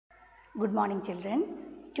Good morning children.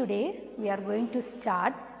 Today we are going to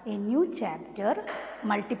start a new chapter,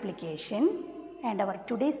 multiplication, and our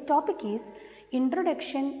today's topic is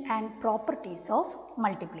introduction and properties of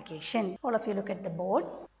multiplication. All of you look at the board.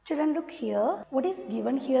 Children, look here. What is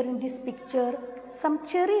given here in this picture? Some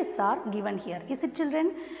cherries are given here. Is it,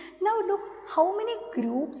 children? Now look how many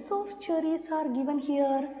groups of cherries are given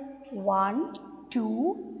here. 1,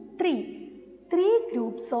 2, 3. 3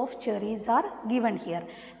 groups of cherries are given here.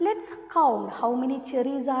 Let's count how many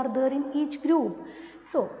cherries are there in each group.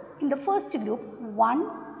 So, in the first group,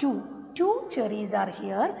 1, 2. 2 cherries are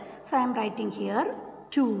here. So, I am writing here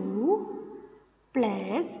 2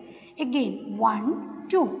 plus again 1,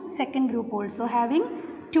 2. Second group also having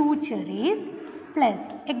 2 cherries plus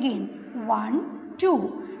again 1,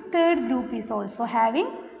 2. Third group is also having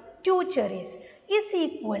 2 cherries is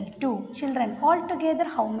equal to, children, altogether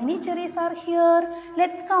how many cherries are here?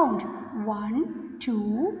 Let's count. 1,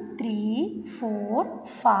 2, 3, 4,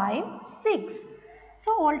 5, 6.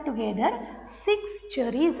 So altogether 6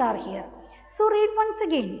 cherries are here. So read once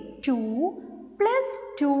again. 2 plus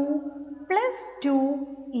 2 plus 2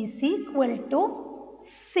 is equal to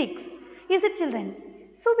 6. Is it, children?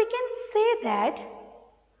 So we can say that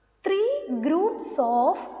 3 groups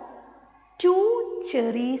of 2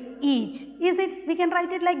 cherries each. Is it? We can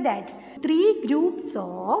write it like that. 3 groups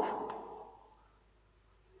of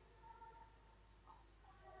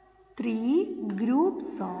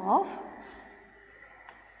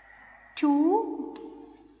 2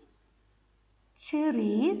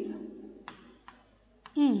 cherries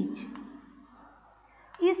each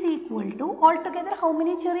is equal to, altogether how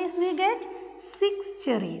many cherries we get? 6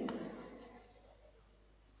 cherries.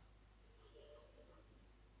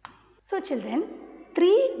 So children,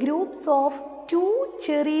 3 groups of 2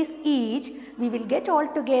 cherries each, we will get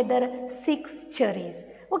altogether 6 cherries.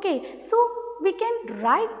 Okay, so we can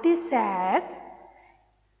write this as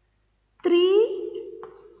 3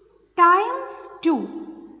 times 2.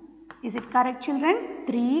 Is it correct, children?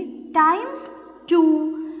 3 times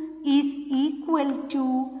 2 is equal to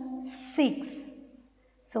 6.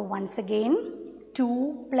 So once again,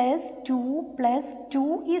 2 plus 2 plus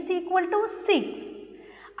 2 is equal to 6.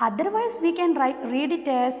 Otherwise, we can read it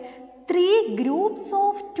as 3 groups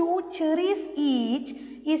of 2 cherries each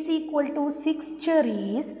is equal to 6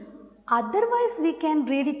 cherries. Otherwise, we can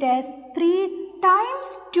read it as 3 times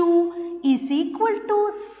 2 is equal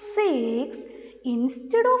to 6.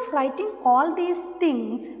 Instead of writing all these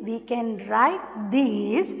things, we can write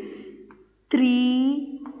this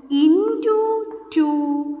 3 into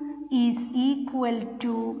 2 is equal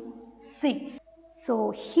to 6.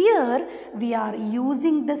 So here we are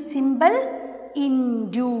using the symbol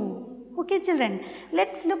into. Okay children,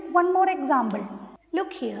 let's look one more example.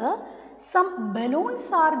 Look here, some balloons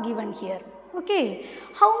are given here. Okay,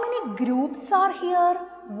 how many groups are here?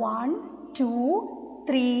 1, 2,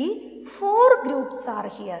 3, 4 groups are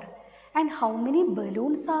here. And how many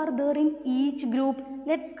balloons are there in each group?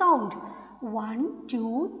 Let's count. 1,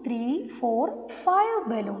 2, 3, 4, 5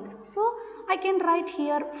 balloons. So I can write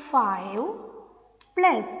here 5.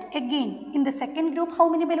 Plus again in the second group how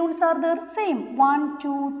many balloons are there? Same 1,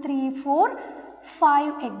 2, 3, 4,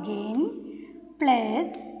 5 again plus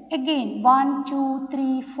again 1, 2,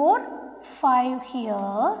 3, 4, 5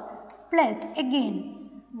 here plus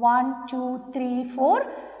again 1, 2, 3, 4,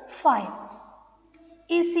 5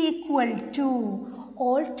 is equal to,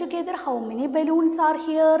 altogether how many balloons are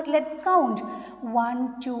here? Let's count.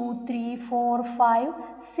 1, 2, 3, 4, 5,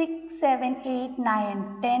 6, 7, 8,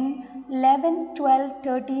 9, 10, 11, 12,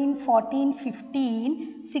 13, 14,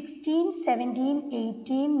 15, 16, 17,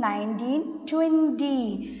 18, 19,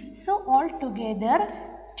 20. So altogether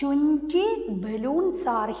 20 balloons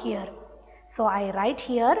are here. So I write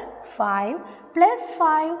here 5 plus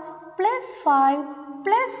 5 plus 5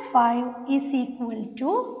 plus 5 is equal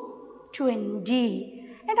to 20.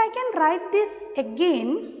 And I can write this again.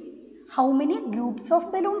 How many groups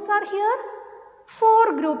of balloons are here?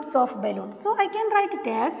 4 groups of balloons. So I can write it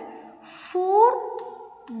as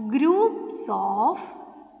 4 groups of,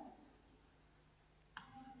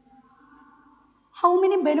 how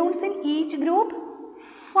many balloons in each group?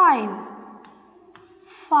 5.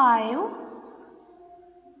 5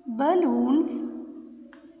 balloons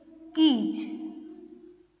each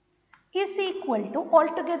is equal to,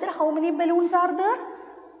 altogether how many balloons are there?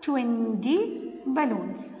 20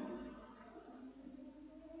 balloons.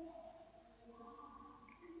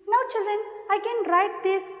 Now children, I can write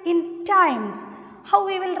this in times. How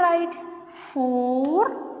we will write? 4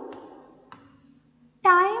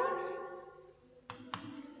 times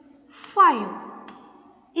 5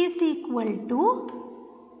 is equal to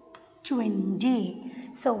 20.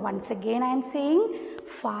 So once again I am saying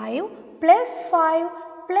 5 plus 5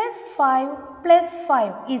 plus 5 plus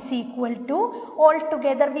 5 is equal to,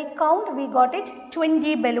 altogether we count, we got it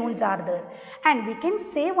 20 balloons are there. And we can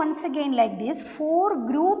say once again like this, 4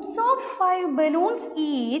 groups of 5 balloons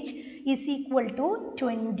each is equal to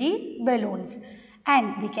 20 balloons.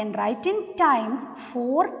 And we can write in times,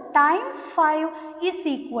 4 times 5 is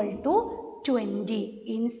equal to 20.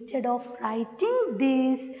 Instead of writing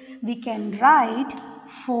this, we can write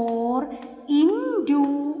 4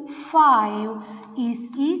 into 5 is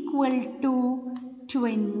equal to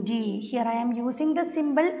 20. Here I am using the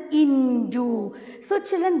symbol into. So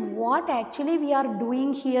children, what actually we are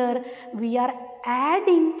doing here? We are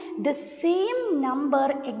adding the same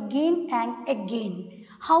number again and again.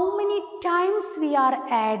 How many times we are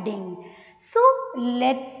adding? So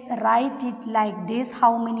let's write it like this.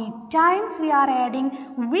 How many times we are adding?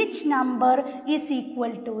 Which number is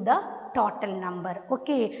equal to the total number?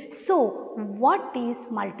 Okay, so what is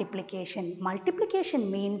multiplication?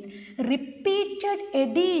 Multiplication means repeated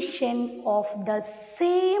addition of the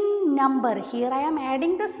same number. Here I am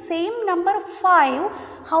adding the same number 5.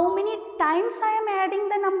 How many times I am adding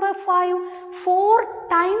the number 5? 4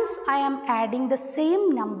 times I am adding the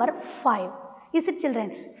same number 5. Is it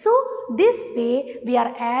children? So this way we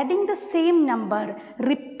are adding the same number.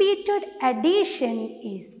 Repeated addition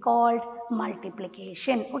is called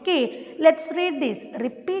multiplication. Okay, let's read this.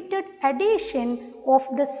 Repeated addition of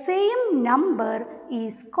the same number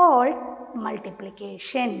is called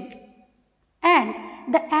multiplication. And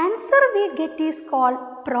the answer we get is called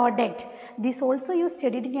product. This also you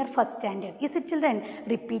studied in your first standard. Is it children?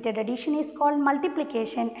 Repeated addition is called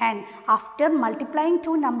multiplication, and after multiplying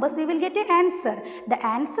two numbers we will get an answer. The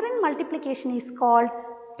answer in multiplication is called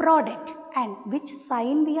product. And which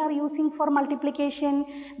sign we are using for multiplication?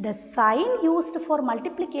 The sign used for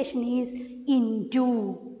multiplication is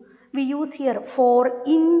into. We use here 4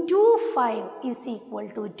 into 5 is equal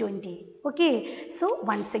to 20. Okay, so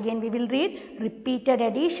once again we will read, repeated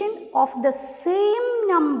addition of the same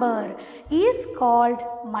number is called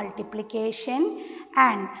multiplication,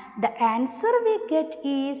 and the answer we get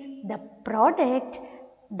is the product.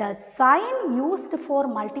 The sign used for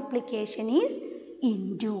multiplication is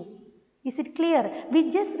into. Is it clear?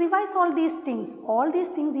 We just revise all these things. All these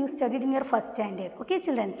things you studied in your first standard. Okay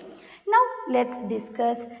children. Now let's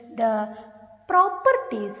discuss the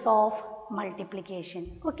properties of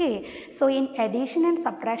multiplication. Okay. So in addition and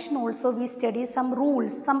subtraction also we study some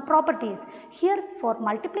rules, some properties. Here for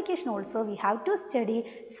multiplication also we have to study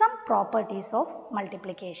some properties of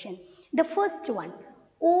multiplication. The first one,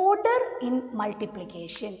 order in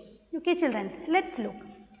multiplication. Okay children, let's look.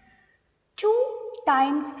 2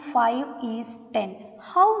 times 5 is 10.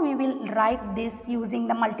 How we will write this using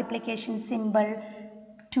the multiplication symbol?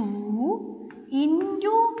 2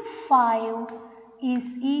 into 5 is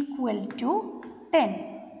equal to 10.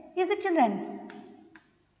 Is it children?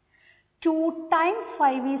 2 times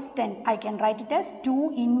 5 is 10. I can write it as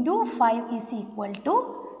 2 into 5 is equal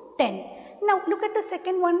to 10. Now look at the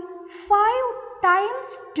second one. 5 times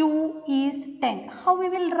 2 is 10. How we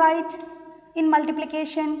will write in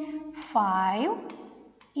multiplication? 5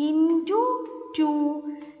 into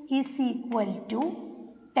 2 is equal to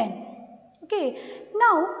 10. Okay.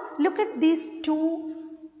 Now look at these two.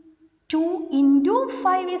 2 into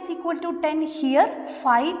 5 is equal to 10. Here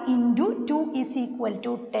 5 into 2 is equal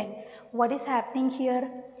to 10. What is happening here?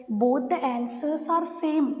 Both the answers are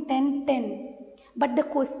same, 10, 10. But the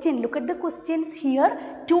question, look at the questions here.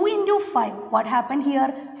 2 into 5. What happened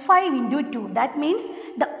here? 5 into 2. That means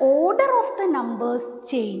the order of the numbers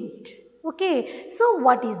changed. Okay. So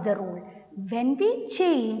what is the rule? When we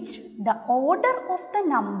changed the order of the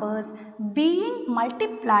numbers being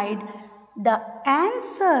multiplied, the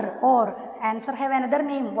answer, or answer have another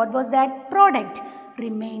name. What was that? Product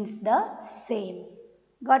remains the same.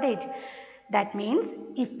 Got it? That means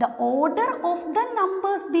if the order of the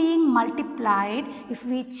numbers being multiplied, if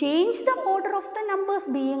we change the order of the numbers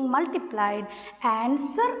being multiplied,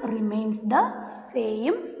 answer remains the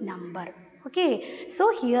same number. Okay.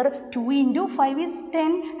 So here 2 into 5 is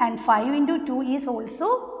 10 and 5 into 2 is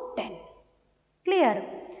also 10. Clear?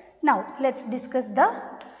 Now let's discuss the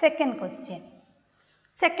second question.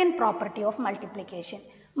 Second property of multiplication.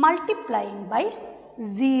 Multiplying by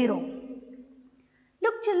 0.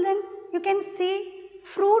 Look children, you can see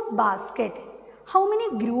fruit basket. How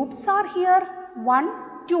many groups are here?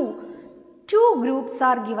 1, 2. 2 groups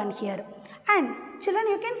are given here. And children,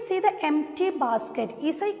 you can see the empty basket.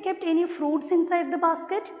 Is I kept any fruits inside the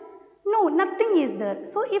basket? No, nothing is there.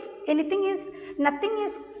 So if nothing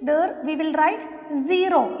is there, we will write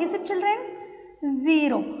 0. Is it children?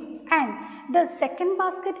 0. And the second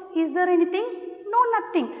basket, is there anything? No,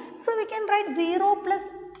 nothing. So we can write 0 plus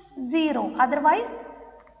 0. Otherwise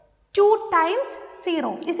 2 times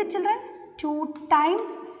 0. Is it, children? 2 times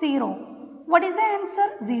 0. What is the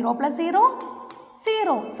answer? 0 plus 0?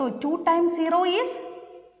 0. So 2 times 0 is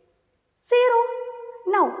 0.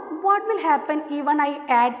 Now what will happen even I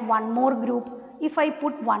add one more group? If I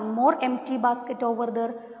put one more empty basket over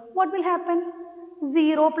there, what will happen?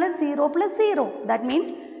 0 plus 0 plus 0. That means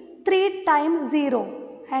 3 times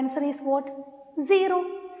 0. Answer is what? 0.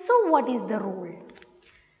 So what is the rule?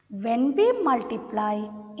 When we multiply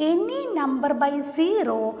any number by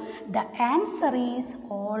 0, the answer is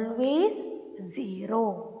always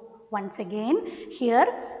 0. Once again, here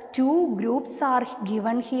two groups are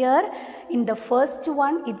given here. In the first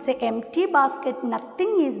one, it's an empty basket,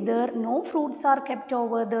 nothing is there, no fruits are kept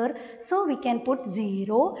over there, so we can put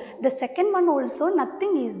 0. The second one also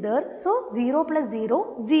nothing is there, so 0 plus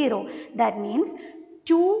 0, 0. That means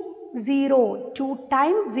 2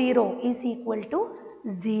 times 0 is equal to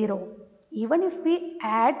 0. Even if we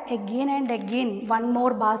add again and again one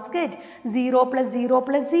more basket, 0 plus 0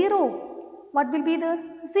 plus 0, what will be there?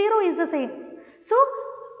 0 is the same. So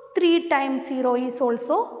 3 times 0 is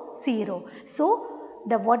also 0. So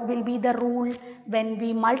what will be the rule? When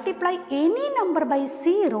we multiply any number by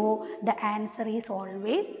 0, the answer is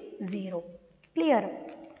always 0. Clear?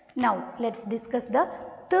 Now let's discuss the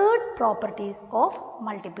third properties of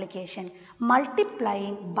multiplication.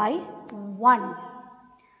 Multiplying by 1.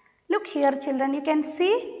 Look here, children, you can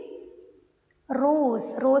see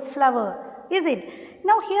rose flower, is it?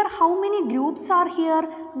 Now here how many groups are here?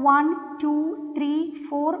 1, 2, 3,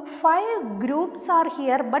 4, 5 groups are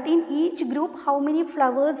here, but in each group how many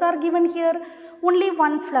flowers are given here? Only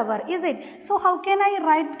one flower, is it? So how can I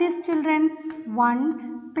write this, children?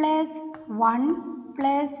 1 plus 1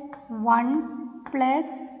 plus 1 plus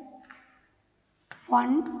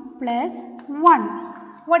 1 plus 1.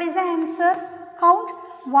 What is the answer? Count.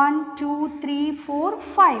 1, 2, 3, 4,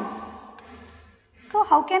 5. So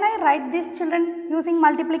how can I write this, children, using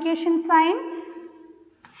multiplication sign?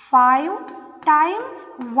 5 times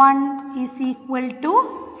 1 is equal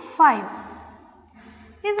to 5.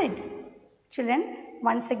 Is it? Children,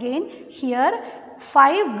 once again, here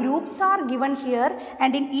 5 groups are given here,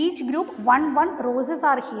 and in each group 1 roses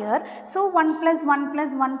are here. So 1 plus 1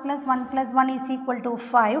 plus 1 plus 1 plus 1 is equal to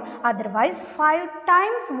 5. Otherwise 5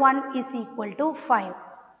 times 1 is equal to 5.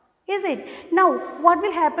 Is it? Now what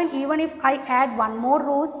will happen even if I add one more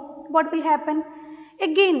rose? What will happen?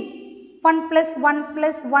 Again 1 plus 1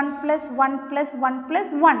 plus 1 plus 1 plus 1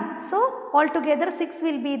 plus 1. So altogether 6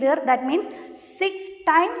 will be there. That means 6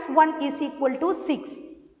 times 1 is equal to 6.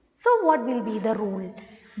 So what will be the rule?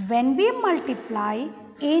 When we multiply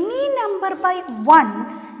any number by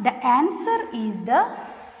 1, the answer is the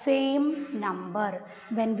same number.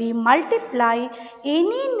 When we multiply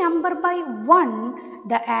any number by 1,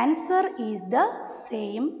 the answer is the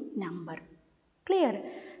same number. Clear?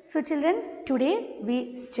 So children, today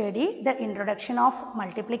we study the introduction of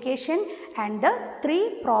multiplication and the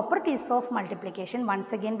 3 properties of multiplication.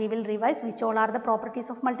 Once again we will revise which all are the properties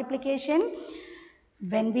of multiplication.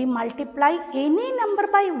 When we multiply any number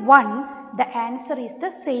by 1, the answer is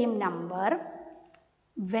the same number.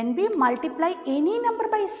 When we multiply any number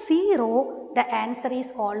by 0, the answer is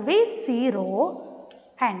always 0.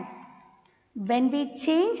 And when we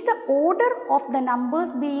change the order of the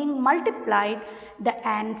numbers being multiplied, the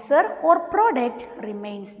answer or product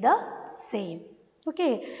remains the same.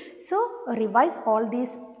 Okay, so revise all these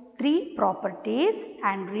 3 properties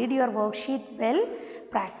and read your worksheet well,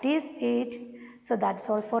 practice it. So that's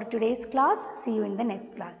all for today's class. See you in the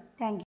next class. Thank you.